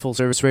Full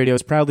Service Radio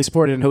is proudly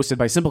supported and hosted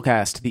by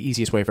Simplecast, the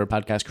easiest way for a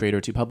podcast creator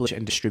to publish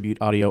and distribute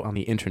audio on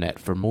the internet.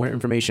 For more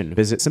information,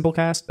 visit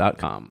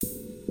simplecast.com.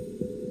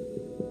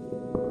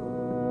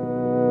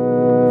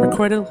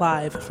 Recorded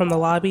live from the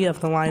lobby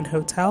of the Line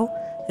Hotel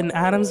in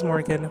Adams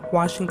Morgan,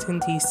 Washington,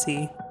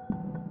 D.C.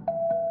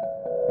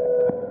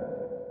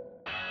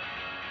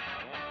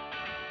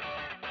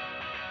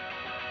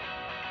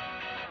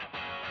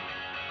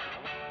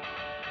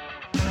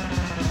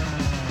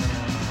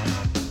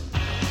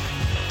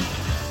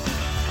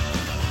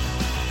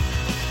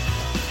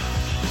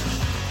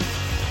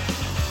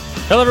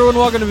 Hello everyone,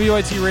 welcome to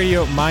BYT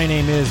Radio. My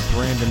name is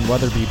Brandon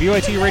Weatherby.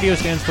 BYT Radio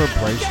stands for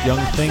Brightest Young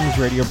Things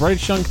Radio.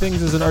 Brightest Young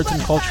Things is an arts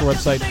and culture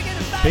website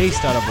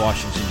based out of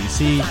Washington,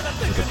 D.C.,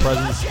 with a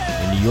presence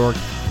in New York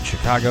and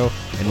Chicago.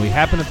 And we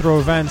happen to throw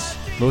events,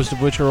 most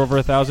of which are over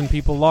 1,000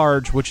 people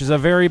large, which is a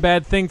very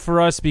bad thing for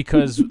us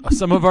because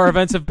some of our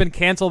events have been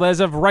canceled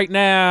as of right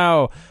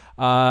now.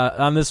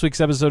 On this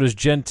week's episode is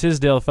Jen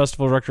Tisdale,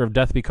 Festival Director of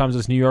Death Becomes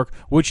Us New York,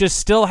 which is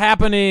still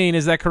happening.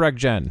 Is that correct,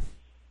 Jen?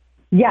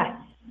 Yes.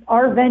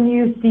 Our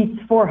venue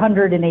seats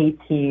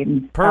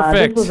 418.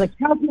 Perfect. This was a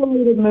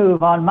calculated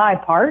move on my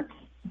part.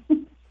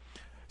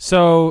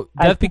 So,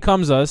 Death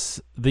Becomes Us,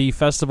 the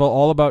festival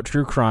all about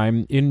true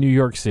crime in New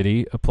York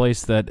City, a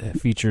place that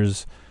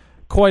features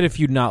quite a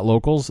few not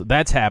locals.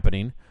 That's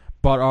happening.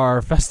 But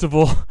our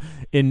festival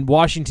in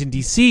Washington,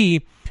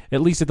 D.C.,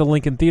 at least at the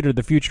Lincoln Theater,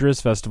 the Future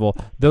Is Festival,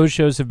 those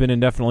shows have been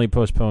indefinitely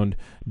postponed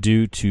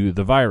due to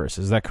the virus.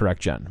 Is that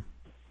correct, Jen?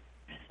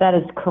 That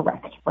is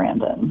correct,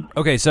 Brandon.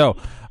 Okay, so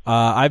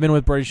I've been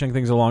with Brightest Young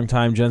Things a long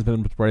time. Jen's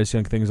been with Brightest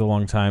Young Things a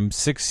long time,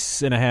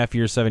 6.5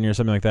 years, 7 years,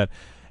 something like that.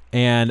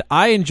 And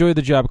I enjoy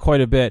the job quite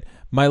a bit.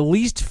 My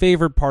least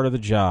favorite part of the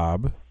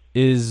job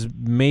is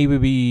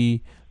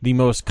maybe the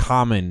most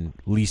common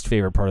least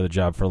favorite part of the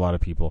job for a lot of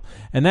people,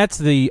 and that's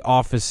the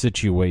office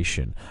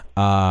situation.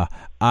 I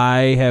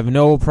have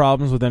no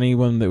problems with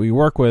anyone that we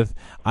work with.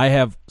 I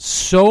have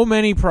so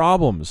many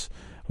problems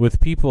with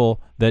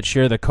people that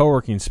share the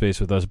co-working space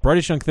with us.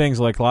 Brightest Young Things,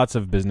 like lots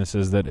of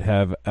businesses that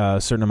have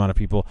a certain amount of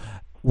people,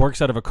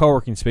 works out of a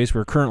co-working space.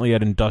 We're currently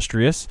at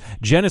Industrious.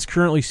 Jen is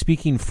currently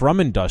speaking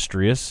from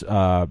Industrious,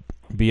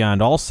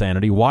 beyond all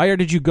sanity. Why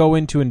did you go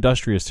into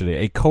Industrious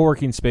today, a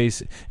co-working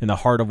space in the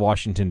heart of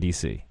Washington,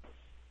 D.C.?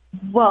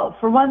 Well,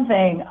 for one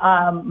thing,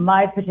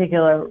 my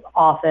particular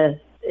office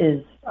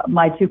is,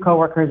 my two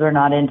coworkers are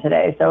not in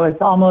today. So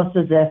it's almost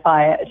as if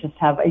I just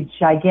have a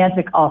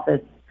gigantic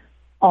office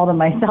all to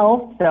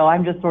myself. So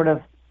I'm just sort of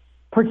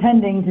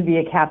pretending to be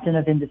a captain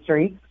of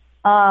industry.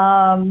 But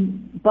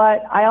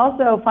I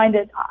also find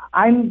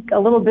I'm a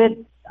little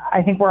bit,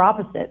 I think we're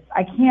opposites.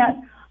 I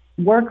can't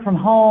work from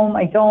home.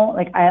 I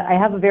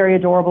have a very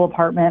adorable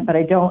apartment, but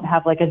I don't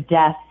have like a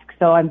desk.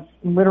 So I'm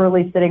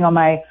literally sitting on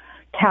my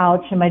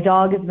couch, and my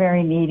dog is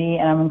very needy,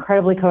 and I'm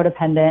incredibly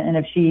codependent. And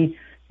if she,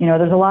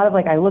 there's a lot of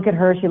I look at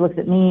her, she looks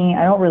at me.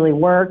 I don't really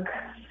work.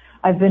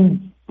 I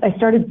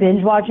started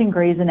binge watching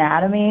Grey's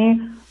Anatomy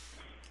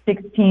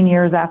 16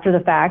 years after the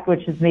fact,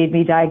 which has made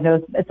me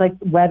diagnosed. It's like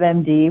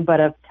WebMD, but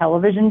a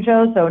television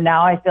show. So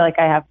now I feel like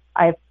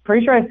I'm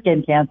pretty sure I have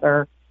skin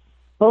cancer,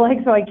 but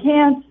so I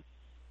can't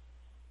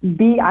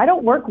I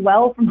don't work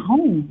well from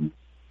home.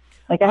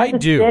 I have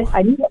to sit.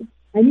 I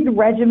need a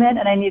regimen,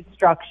 and I need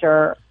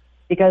structure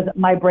because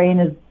my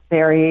brain is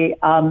very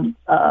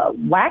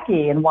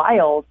wacky and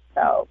wild.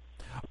 So,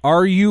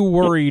 are you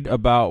worried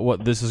about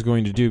what this is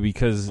going to do?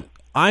 Because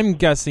I'm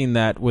guessing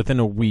that within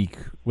a week,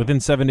 within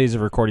 7 days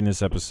of recording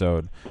this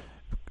episode,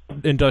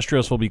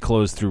 Industrious will be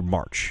closed through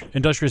March.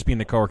 Industrious being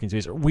the co-working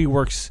space,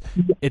 WeWorks,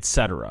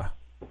 etc.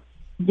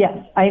 Yes.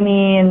 I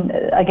mean,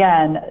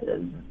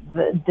 again,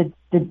 the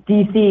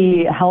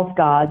DC health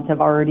gods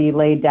have already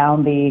laid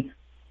down the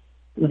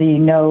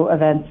no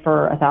events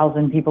for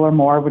 1,000 people or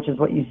more, which is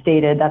what you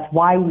stated. That's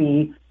why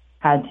we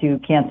had to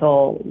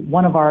cancel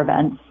one of our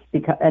events,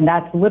 and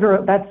I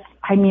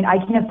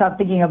can't stop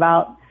thinking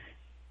about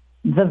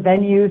the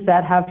venues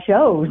that have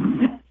shows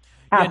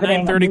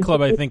happening. 930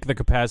 Club, I think the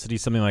capacity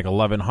is something like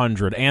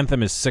 1,100.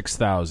 Anthem is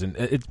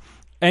 6,000.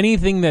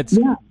 Anything that's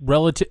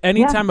relative.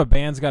 Anytime a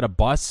band's got a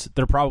bus,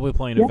 they're probably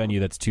playing a venue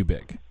that's too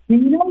big. You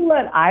know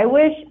what I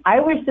wish? I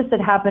wish this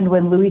had happened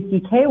when Louis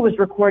C.K. was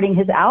recording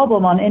his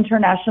album on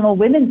International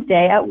Women's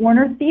Day at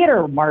Warner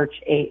Theater March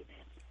 8th.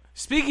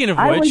 Speaking of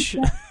which,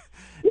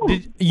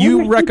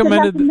 you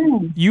recommended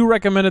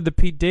the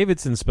Pete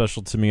Davidson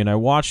special to me, and I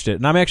watched it.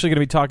 And I'm actually going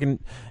to be talking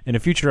in a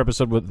future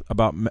episode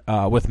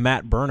with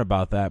Matt Byrne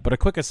about that. But a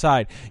quick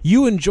aside,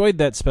 you enjoyed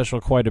that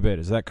special quite a bit.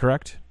 Is that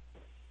correct?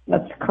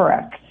 That's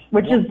correct,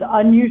 which is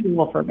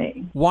unusual for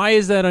me. Why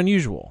is that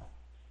unusual?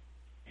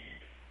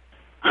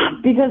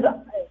 Because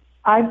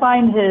I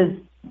find his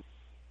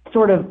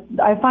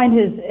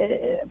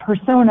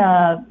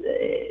persona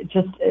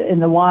just in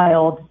the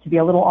wild to be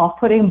a little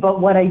off-putting, but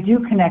what I do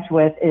connect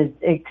with is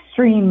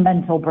extreme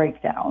mental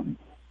breakdown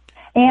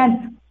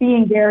and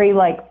being very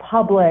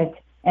public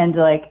and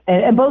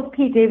both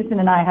Pete Davidson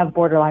and I have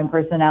borderline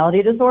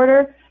personality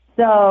disorder.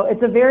 So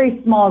it's a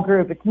very small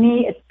group. It's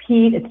me, it's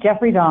Pete, it's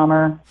Jeffrey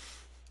Dahmer.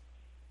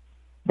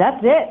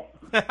 That's it.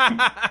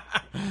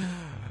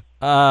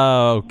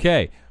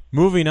 Okay.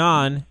 Moving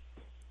on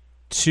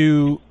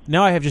to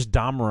now, I have just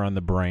Dahmer on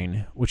the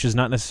brain, which is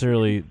not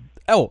necessarily.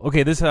 Oh,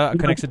 okay. This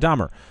connects to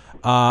Dahmer.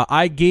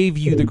 I gave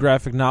you the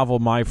graphic novel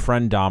My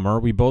Friend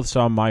Dahmer. We both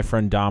saw My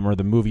Friend Dahmer,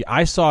 the movie.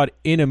 I saw it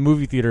in a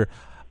movie theater.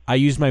 I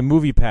used my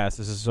movie pass.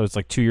 So it's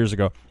like 2 years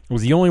ago. It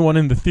was the only one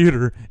in the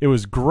theater. It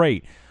was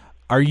great.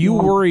 Are you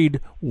worried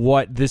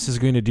what this is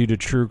going to do to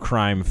true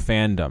crime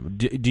fandom?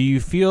 Do you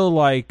feel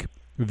like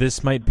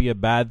this might be a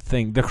bad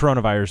thing? The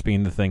coronavirus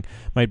being the thing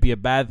might be a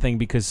bad thing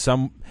because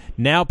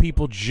now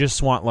people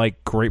just want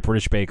like Great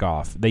British Bake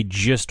Off. They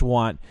just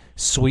want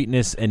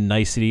sweetness and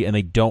nicety, and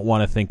they don't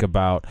want to think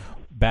about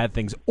bad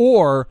things.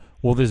 Or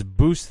will this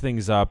boost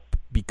things up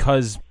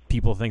because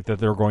people think that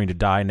they're going to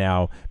die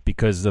now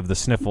because of the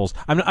sniffles?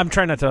 I'm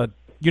trying not to,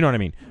 you know what I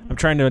mean? I'm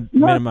trying to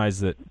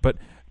minimize it. But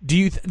do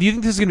you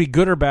think this is going to be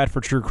good or bad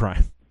for true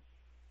crime?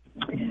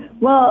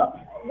 Well,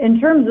 in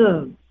terms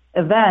of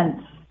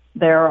events,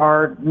 there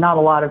are not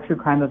a lot of true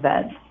crime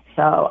events.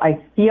 So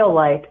I feel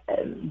like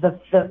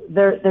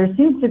there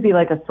seems to be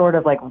like a sort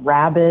of like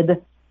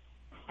rabid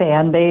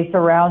fan base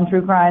around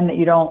true crime that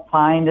you don't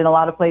find in a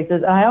lot of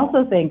places. And I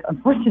also think,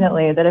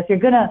 unfortunately, that if you're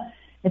gonna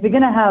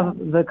have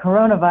the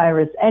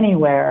coronavirus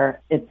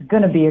anywhere, it's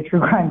gonna be a true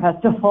crime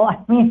festival. I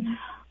mean,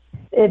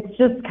 it's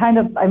just kind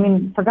of, I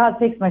mean, for God's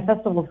sakes, my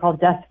festival is called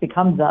Death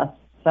Becomes Us.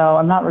 So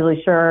I'm not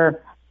really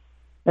sure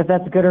if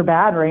that's good or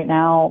bad right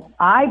now.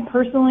 I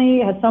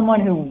personally, as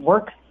someone who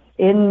works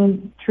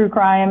in true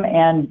crime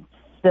and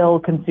still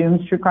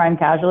consumes true crime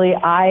casually,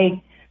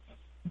 I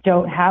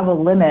don't have a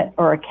limit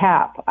or a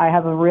cap. I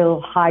have a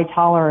real high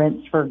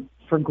tolerance for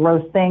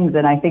gross things,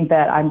 and I think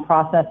that I'm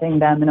processing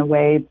them in a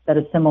way that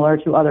is similar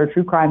to other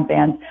true crime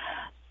fans.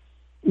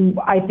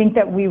 I think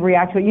that we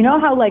react to it. You know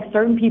how like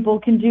certain people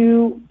can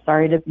do,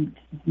 sorry to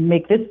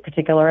make this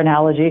particular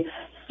analogy,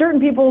 certain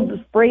people's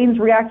brains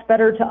react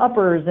better to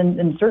uppers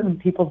and certain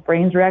people's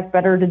brains react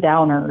better to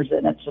downers,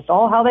 and it's just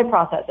all how they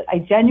process it. I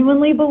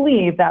genuinely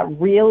believe that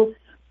real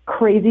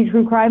crazy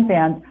true crime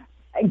fans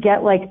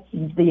get like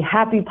the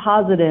happy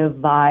positive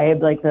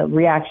vibe, like the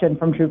reaction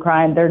from true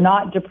crime. They're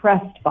not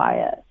depressed by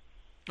it.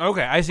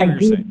 Okay, I see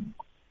what you're saying.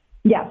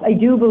 Yes, I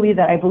do believe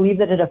that. I believe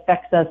that it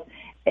affects us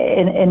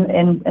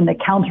in the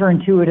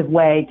counterintuitive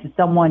way to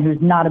someone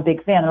who's not a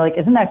big fan. They're like,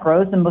 isn't that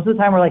gross? And most of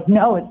the time we're like,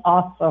 no, it's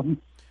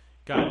awesome.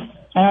 Got it.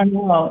 I don't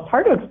know. It's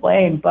hard to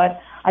explain,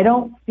 but I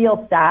don't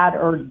feel sad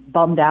or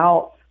bummed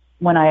out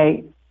when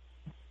I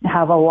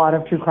have a lot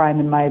of true crime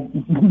in my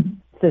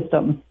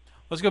system.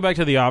 Let's go back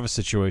to the office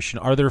situation.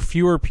 Are there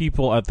fewer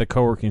people at the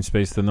co-working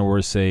space than there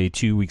were, say,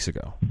 2 weeks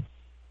ago?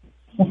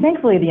 Well,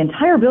 thankfully, the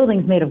entire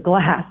building's made of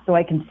glass, so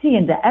I can see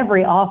into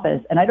every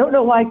office. And I don't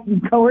know why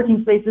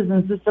co-working spaces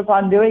insist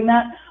upon doing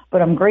that,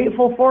 but I'm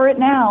grateful for it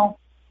now.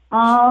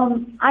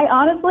 I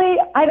honestly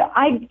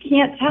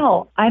can't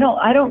tell. I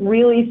don't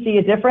really see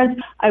a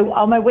difference.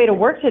 On my way to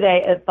work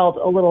today, it felt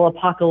a little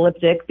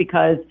apocalyptic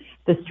because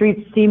the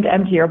streets seemed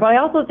emptier. But I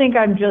also think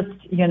I'm just,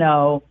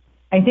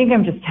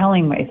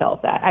 telling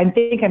myself that. I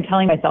think I'm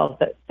telling myself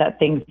that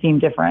things seem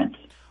different.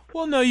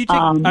 Well, no,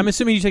 I'm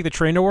assuming you take the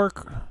train to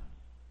work?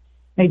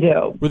 I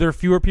do. Were there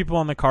fewer people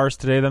on the cars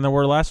today than there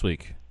were last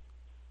week?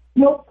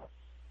 Well,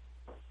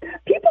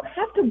 people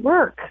have to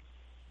work.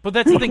 But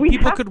that's the thing.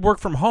 People could work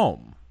from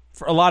home.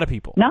 For a lot of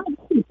people. Not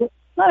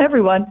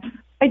everyone.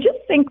 I just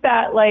think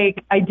that,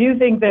 like, I do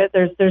think that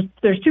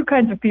there's two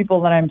kinds of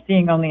people that I'm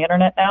seeing on the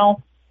internet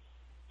now.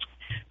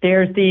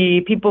 There's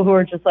the people who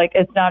are just like,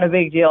 it's not a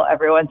big deal,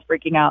 everyone's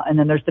freaking out. And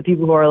then there's the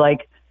people who are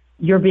like,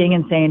 you're being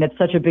insane, it's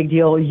such a big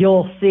deal,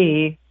 you'll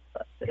see,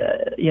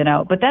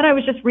 But then I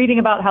was just reading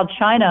about how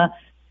China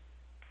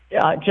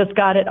just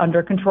got it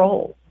under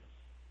control.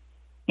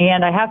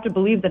 And I have to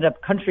believe that a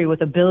country with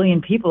 1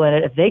 billion people in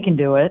it, if they can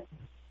do it,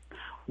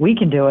 we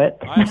can do it.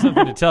 I have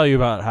something to tell you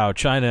about how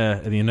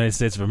China and the United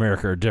States of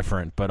America are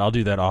different, but I'll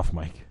do that off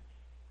mic.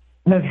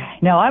 Okay.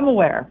 No, I'm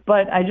aware,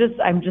 but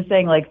I'm just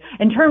saying, like,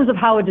 in terms of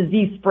how a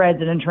disease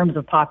spreads and in terms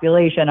of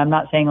population, I'm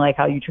not saying like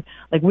how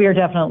like we are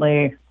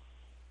definitely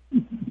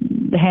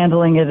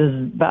handling it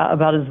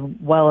about as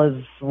well as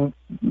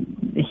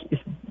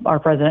our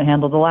president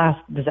handled the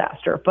last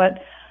disaster.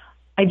 But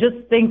I just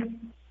think,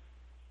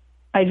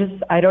 I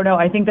don't know.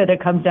 I think that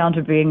it comes down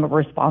to being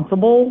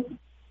responsible.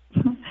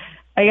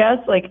 I guess,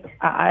 like,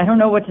 I don't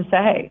know what to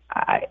say.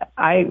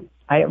 I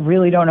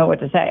really don't know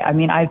what to say. I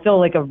mean, I feel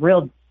like a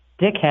real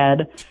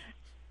dickhead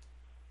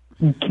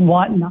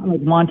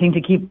wanting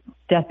to keep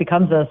Death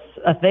Becomes Us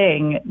a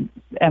thing.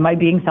 Am I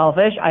being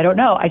selfish? I don't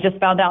know. I just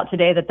found out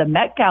today that the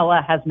Met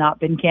Gala has not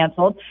been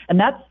canceled, and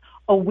that's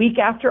a week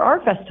after our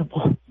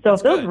festival. So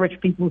if those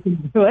rich people can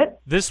do it.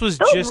 This was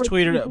just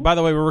tweeted. By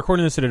the way, we're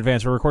recording this in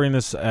advance. We're recording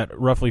this at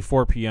roughly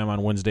 4 p.m.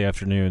 on Wednesday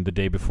afternoon, the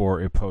day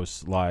before it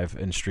posts live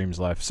and streams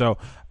live. So,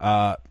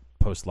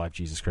 post live,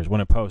 Jesus Christ,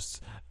 when it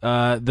posts.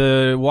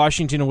 The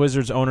Washington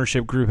Wizards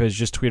ownership group has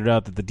just tweeted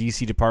out that the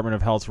D.C. Department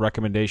of Health's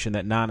recommendation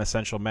that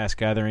non-essential mass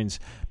gatherings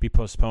be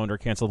postponed or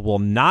canceled will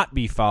not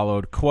be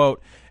followed.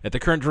 Quote, at the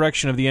current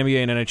direction of the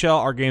NBA and NHL,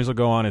 our games will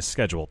go on as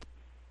scheduled.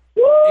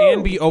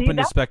 and be open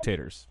to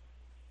spectators.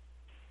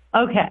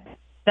 Okay,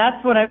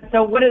 that's what I.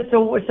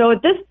 So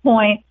at this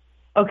point,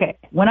 okay,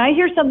 when I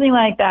hear something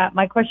like that,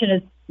 my question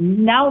is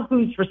now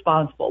who's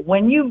responsible?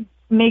 When you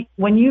make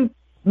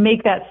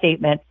that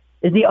statement,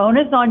 is the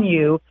onus on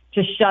you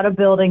to shut a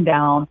building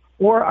down,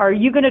 or are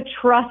you going to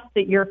trust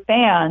that your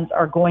fans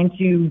are going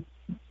to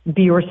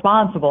be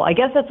responsible? I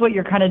guess that's what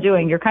you're kind of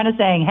doing. You're kind of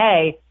saying,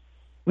 hey,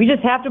 we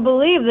just have to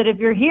believe that if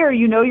you're here,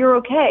 you know you're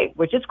okay,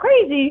 which is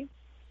crazy.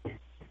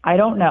 I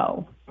don't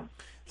know.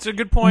 It's a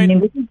good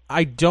point.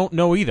 I don't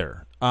know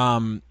either.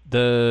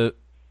 The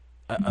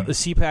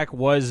CPAC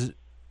was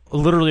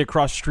literally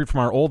across the street from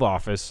our old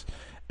office,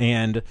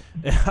 and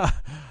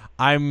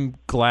I'm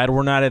glad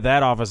we're not at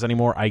that office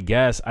anymore, I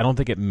guess. I don't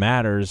think it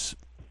matters.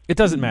 It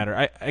doesn't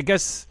matter. I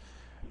guess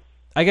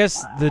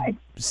the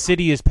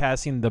city is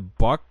passing the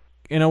buck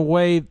in a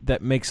way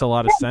that makes a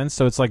lot of sense.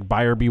 So it's like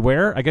buyer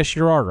beware. I guess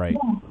you're all right.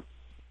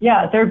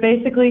 Yeah, they're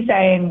basically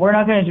saying we're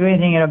not going to do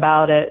anything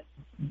about it.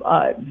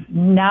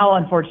 Now,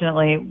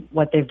 unfortunately,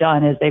 what they've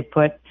done is they've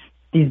put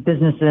these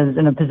businesses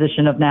in a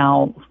position of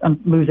now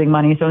losing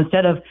money. So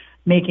instead of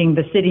making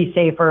the city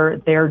safer,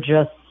 they're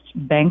just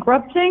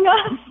bankrupting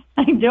us.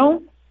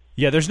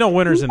 Yeah, there's no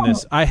winners in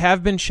this. I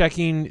have been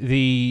checking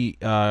the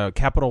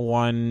Capital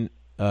One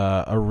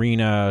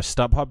Arena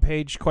StubHub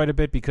page quite a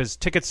bit because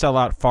tickets sell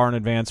out far in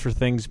advance for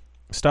things.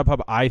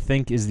 StubHub, I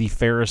think, is the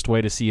fairest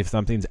way to see if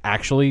something's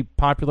actually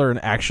popular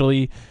and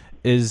actually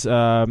is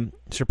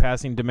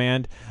surpassing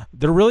demand.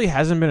 There really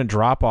hasn't been a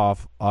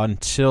drop-off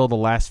until the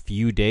last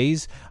few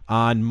days.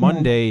 On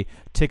Monday,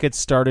 tickets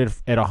started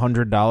at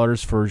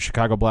 $100 for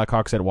Chicago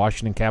Blackhawks at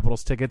Washington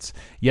Capitals tickets.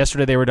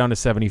 Yesterday, they were down to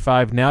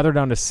 $75. Now they're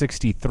down to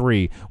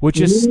 $63,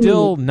 which is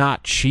still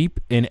not cheap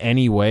in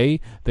any way.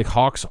 The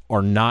Hawks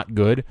are not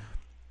good.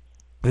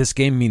 This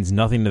game means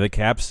nothing to the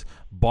Caps,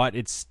 but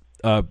it's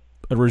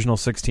original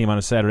 6 team on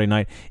a Saturday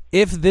night.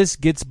 If this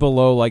gets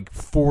below like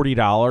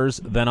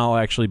 $40, then I'll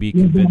actually be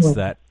convinced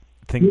that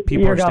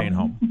people are staying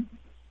home.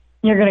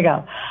 You're gonna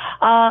go.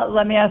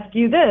 Let me ask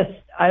you this: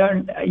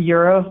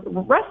 you're a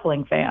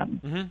wrestling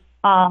fan.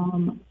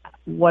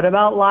 What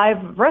about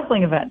live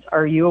wrestling events?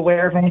 Are you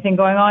aware of anything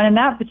going on in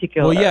that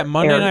particular? Well, yeah,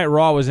 Monday area? Night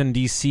Raw was in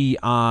DC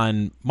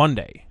on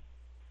Monday,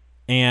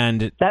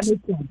 and that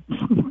makes sense.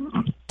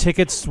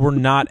 Tickets were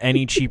not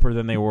any cheaper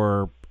than they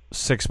were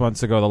 6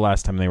 months ago, the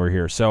last time they were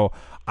here. So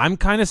I'm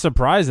kind of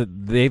surprised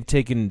that they've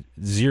taken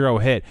zero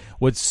hit.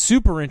 What's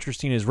super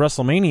interesting is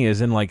WrestleMania is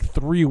in like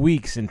 3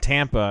 weeks in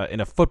Tampa in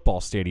a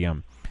football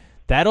stadium.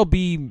 That'll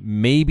be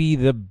maybe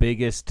the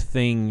biggest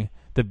thing,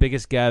 the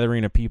biggest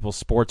gathering of people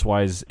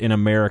sports-wise in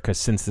America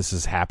since this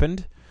has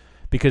happened.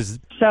 Because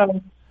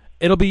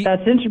it'll be...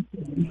 That's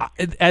interesting.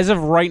 As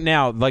of right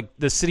now, like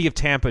the city of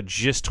Tampa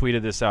just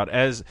tweeted this out.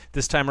 As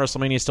this time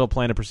WrestleMania is still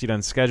planned to proceed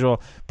on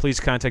schedule, please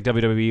contact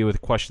WWE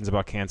with questions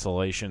about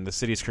cancellation. The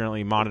city is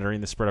currently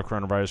monitoring the spread of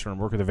coronavirus and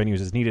work with the venues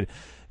as needed.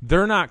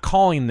 They're not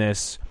calling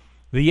this.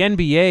 The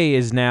NBA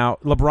is now...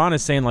 LeBron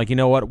is saying, like, you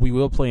know what? We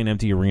will play in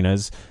empty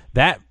arenas.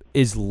 That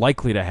is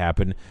likely to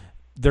happen.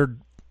 The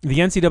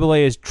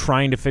NCAA is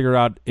trying to figure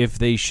out if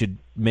they should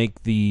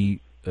make the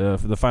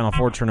Final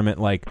Four tournament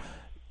like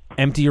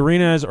empty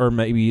arenas or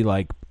maybe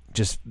like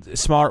just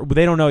smaller.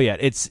 They don't know yet.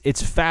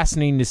 It's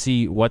fascinating to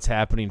see what's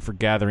happening for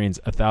gatherings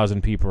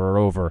 1,000 people or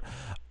over.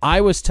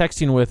 I was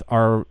texting with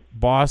our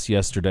boss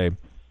yesterday,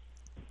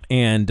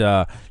 and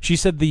she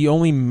said the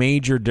only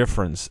major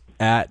difference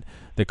at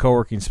the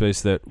co-working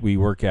space that we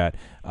work at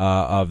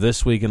of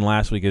this week and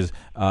last week is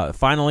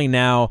finally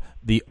now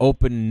the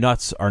open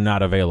nuts are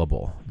not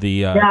available.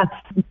 The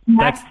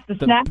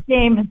snack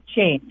game has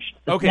changed.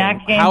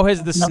 How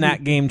has the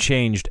snack game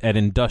changed at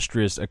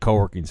Industrious, a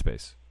co-working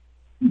space?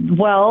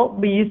 Well,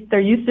 there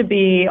used to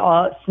be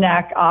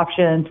snack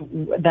options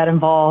that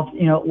involved,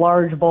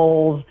 large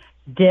bowls,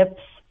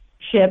 dips,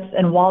 chips,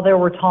 and while there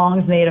were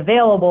tongs made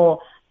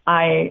available,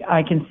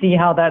 I can see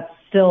how that's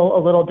still a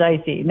little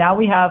dicey. Now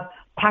we have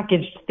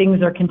packaged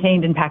things are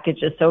contained in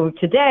packages. So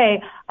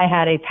today I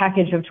had a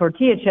package of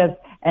tortilla chips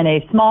and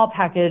a small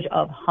package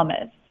of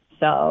hummus.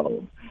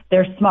 So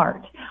they're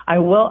smart. I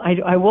will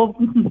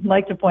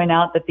like to point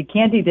out that the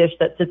candy dish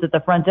that sits at the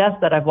front desk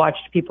that I've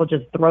watched people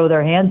just throw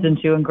their hands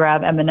into and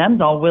grab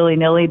M&Ms all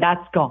willy-nilly,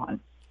 that's gone.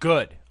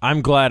 Good.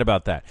 I'm glad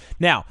about that.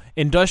 Now,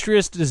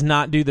 Industrious does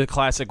not do the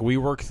classic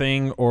WeWork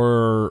thing,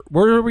 or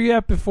where were we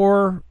at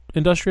before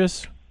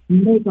Industrious?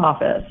 Make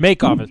office.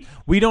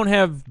 We don't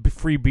have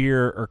free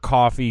beer or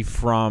coffee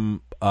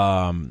from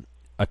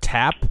a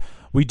tap.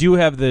 We do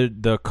have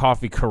the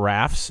coffee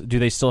carafes. Do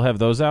they still have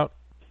those out?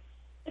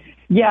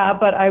 Yeah,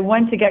 but I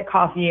went to get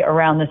coffee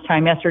around this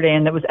time yesterday,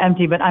 and it was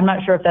empty, but I'm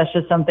not sure if that's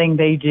just something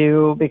they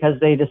do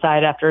because they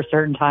decide after a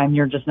certain time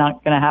you're just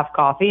not going to have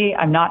coffee.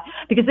 I'm not,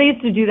 because they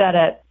used to do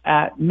that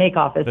at Make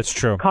Office. That's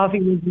true.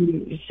 Coffee would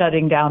be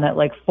shutting down at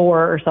like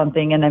 4 or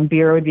something, and then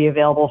beer would be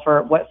available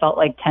for what felt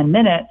like 10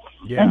 minutes.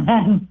 Yeah, and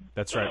then,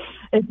 that's right.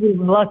 If you're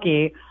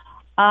lucky.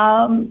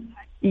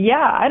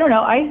 Yeah, I don't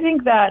know. I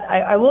think that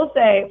I will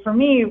say, for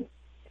me,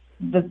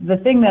 the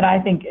thing that I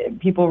think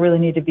people really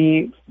need to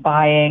be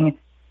buying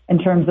in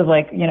terms of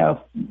like,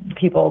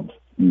 people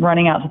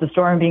running out to the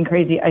store and being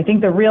crazy. I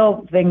think the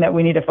real thing that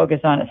we need to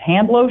focus on is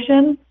hand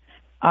lotion.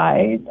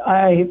 I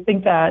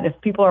think that if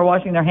people are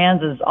washing their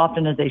hands as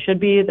often as they should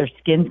be, their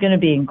skin's going to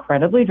be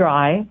incredibly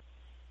dry,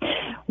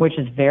 which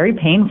is very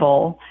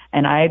painful.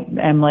 And I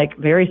am like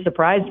very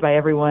surprised by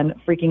everyone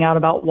freaking out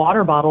about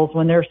water bottles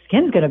when their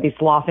skin's going to be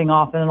sloughing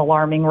off at an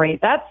alarming rate.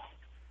 But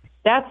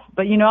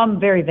I'm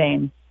very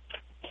vain.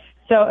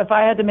 So if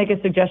I had to make a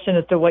suggestion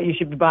as to what you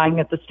should be buying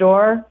at the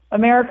store,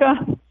 America,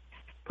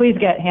 please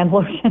get hand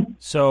lotion.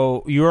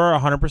 So you are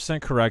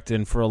 100% correct.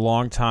 And for a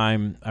long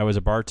time, I was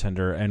a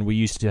bartender, and we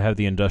used to have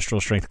the industrial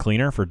strength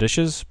cleaner for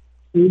dishes.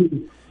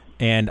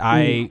 And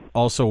I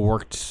also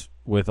worked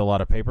with a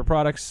lot of paper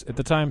products at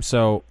the time,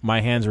 so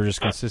my hands were just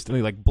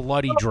consistently like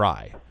bloody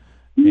dry.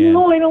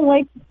 No, I don't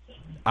like.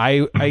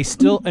 I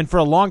still, and for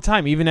a long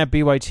time, even at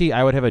BYT,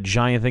 I would have a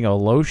giant thing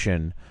of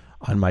lotion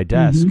on my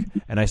desk,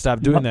 and I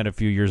stopped doing that a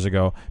few years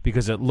ago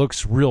because it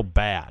looks real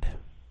bad.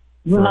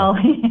 Well,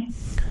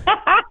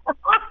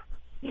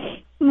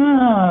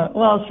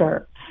 well,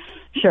 sure.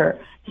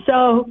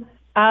 So,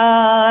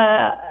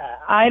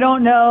 I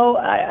don't know.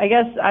 I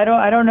guess I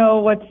don't know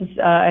what's.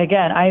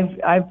 Again,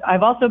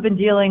 I've also been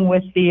dealing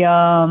with the.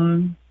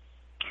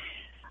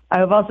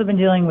 I've also been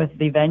dealing with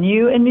the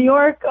venue in New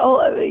York.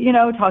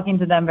 Talking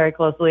to them very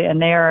closely,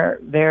 and they are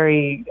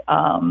very.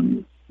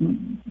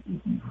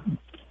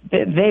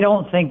 They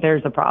don't think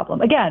there's a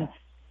problem. Again,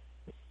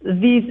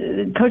 these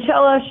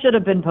Coachella should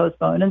have been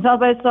postponed, and South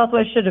by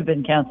Southwest should have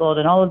been canceled,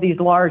 and all of these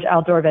large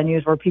outdoor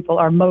venues where people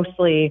are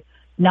mostly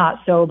not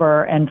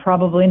sober and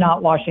probably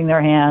not washing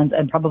their hands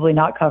and probably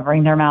not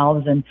covering their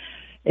mouths, and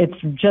it's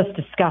just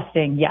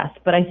disgusting. Yes,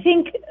 but I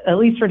think at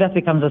least for Death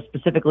Becomes Us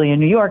specifically in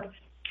New York,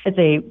 it's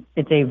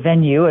a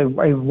venue,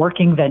 a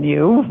working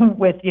venue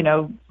with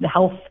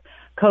health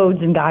codes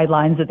and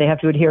guidelines that they have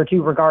to adhere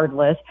to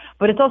regardless.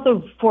 But it's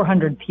also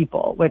 400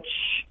 people, which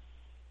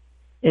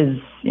is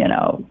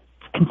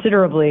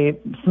considerably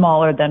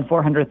smaller than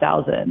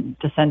 400,000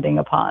 descending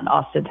upon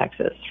Austin,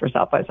 Texas for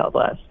South by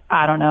Southwest.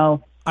 I don't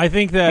know. I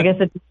guess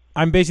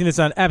I'm basing this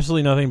on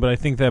absolutely nothing, but I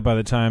think that by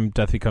the time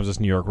Death Becomes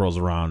Us New York rolls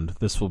around,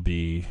 this will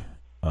be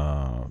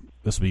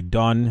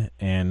done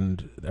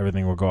and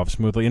everything will go off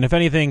smoothly. And if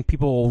anything,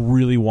 people will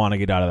really want to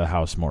get out of the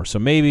house more. So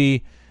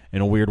maybe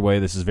in a weird way,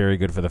 this is very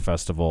good for the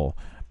festival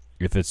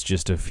if it's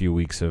just a few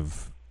weeks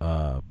of,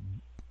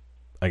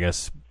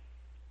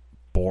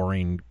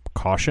 boring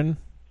caution.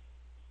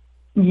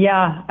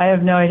 Yeah, I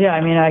have no idea.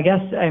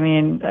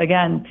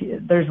 Again,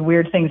 there's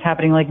weird things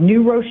happening. Like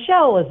New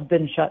Rochelle has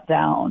been shut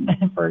down,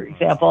 for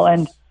example,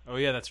 and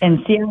that's right.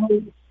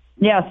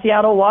 And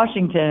Seattle,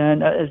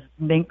 Washington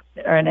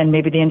and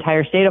maybe the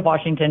entire state of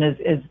Washington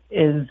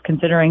is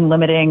considering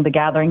limiting the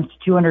gatherings to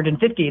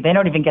 250. They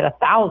don't even get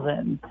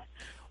 1,000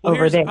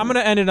 over there. I'm going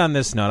to end it on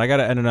this note. I got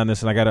to end it on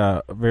this, and I got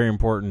a very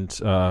important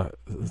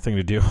thing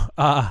to do.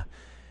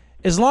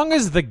 As long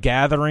as the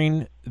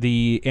gathering,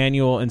 the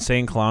annual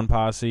Insane Clown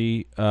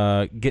Posse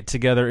get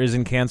together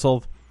isn't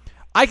canceled,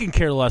 I can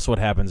care less what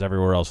happens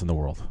everywhere else in the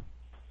world.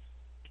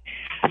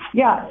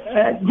 Yeah,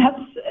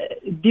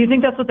 do you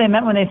think that's what they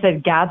meant when they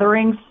said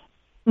gatherings?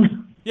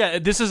 Yeah,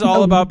 this is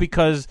all about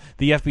because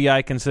the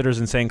FBI considers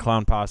Insane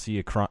Clown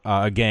Posse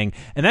a gang,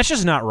 and that's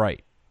just not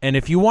right. And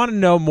if you want to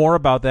know more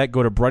about that,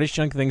 go to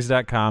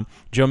brightestyoungthings.com.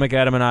 Joe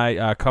McAdam and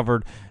I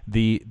covered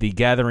the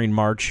Gathering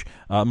March,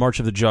 March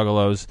of the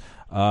Juggalos.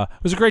 It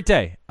was a great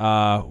day.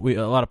 A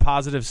lot of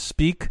positive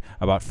speak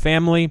about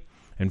family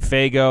and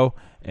Faygo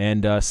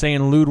and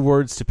saying lewd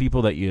words to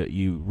people that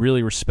you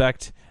really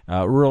respect.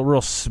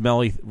 Real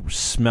smelly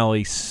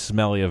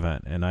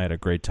event, and I had a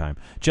great time.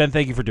 Jen,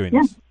 thank you for doing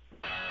this.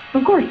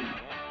 Of course.